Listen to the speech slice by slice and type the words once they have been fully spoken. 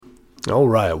All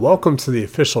right, welcome to the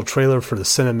official trailer for the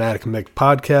Cinematic Mick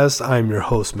Podcast. I'm your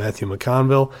host, Matthew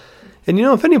McConville. And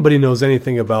if anybody knows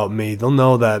anything about me, they'll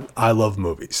know that I love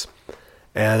movies.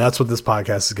 And that's what this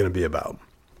podcast is going to be about.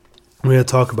 We're going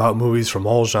to talk about movies from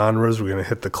all genres. We're going to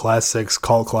hit the classics,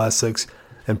 cult classics,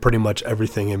 and pretty much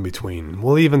everything in between.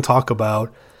 We'll even talk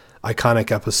about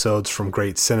iconic episodes from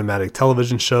great cinematic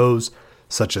television shows,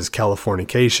 such as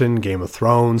Californication, Game of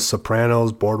Thrones,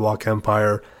 Sopranos, Boardwalk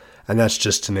Empire, and that's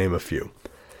just to name a few.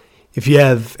 If you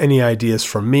have any ideas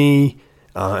from me,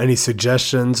 any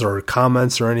suggestions or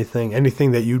comments or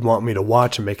anything that you'd want me to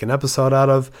watch and make an episode out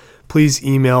of, please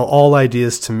email all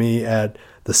ideas to me at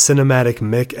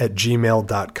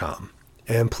thecinematicmick@gmail.com.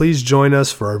 And please join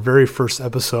us for our very first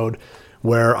episode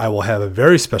where I will have a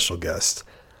very special guest.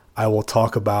 I will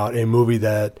talk about a movie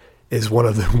that is one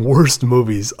of the worst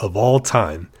movies of all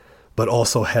time, but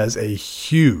also has a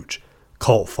huge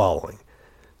cult following.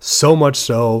 So much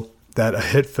so that a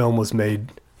hit film was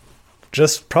made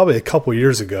just probably a couple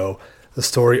years ago, the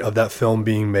story of that film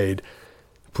being made.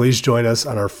 Please join us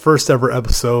on our first ever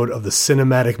episode of the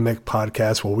Cinematic Mick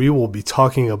Podcast, where we will be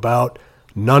talking about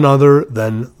none other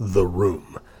than The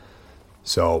Room.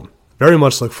 So very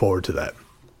much look forward to that.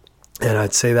 And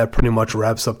I'd say that pretty much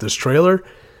wraps up this trailer.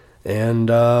 And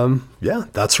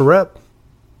that's a wrap.